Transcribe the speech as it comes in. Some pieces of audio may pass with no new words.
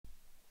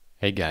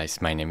Hey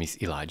guys, my name is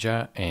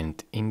Elijah,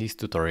 and in this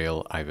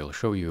tutorial I will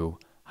show you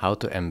how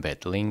to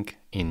embed link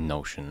in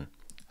Notion.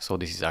 So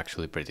this is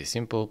actually pretty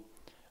simple.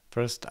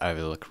 First I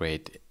will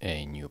create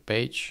a new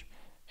page,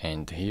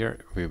 and here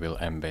we will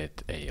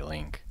embed a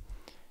link.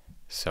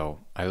 So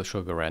I will show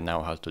you right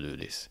now how to do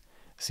this.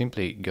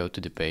 Simply go to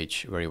the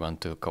page where you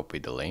want to copy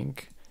the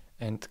link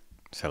and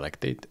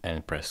select it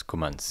and press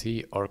Command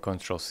C or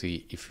Control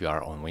C if you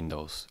are on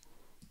Windows.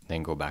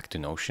 Then go back to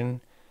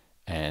Notion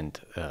and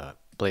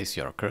place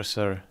your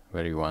cursor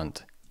where you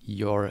want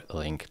your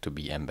link to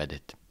be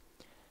embedded.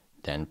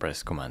 Then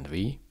press Command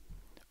V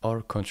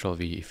or Control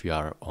V if you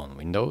are on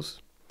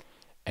Windows.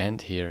 And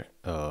here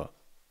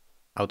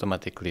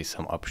automatically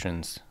some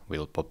options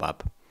will pop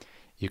up.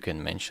 You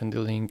can mention the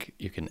link,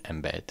 you can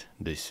embed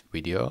this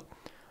video,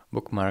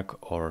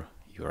 bookmark or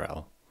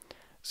URL.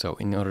 So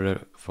in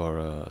order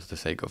for the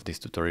sake of this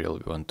tutorial,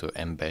 we want to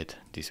embed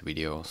this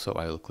video. So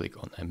I will click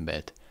on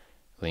embed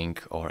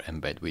link or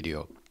embed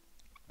video.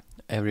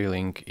 Every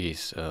link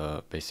is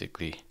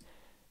basically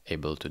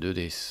able to do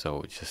this,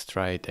 so just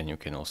try it, and you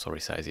can also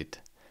resize it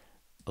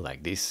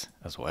like this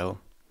as well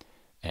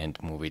and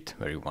move it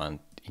where you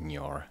want in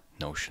your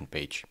Notion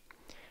page.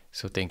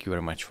 So thank you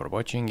very much for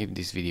watching. If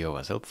this video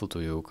was helpful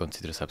to you,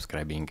 consider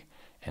subscribing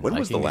and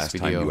liking this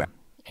video,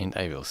 and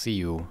I will see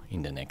you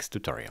in the next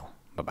tutorial.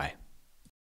 Bye bye.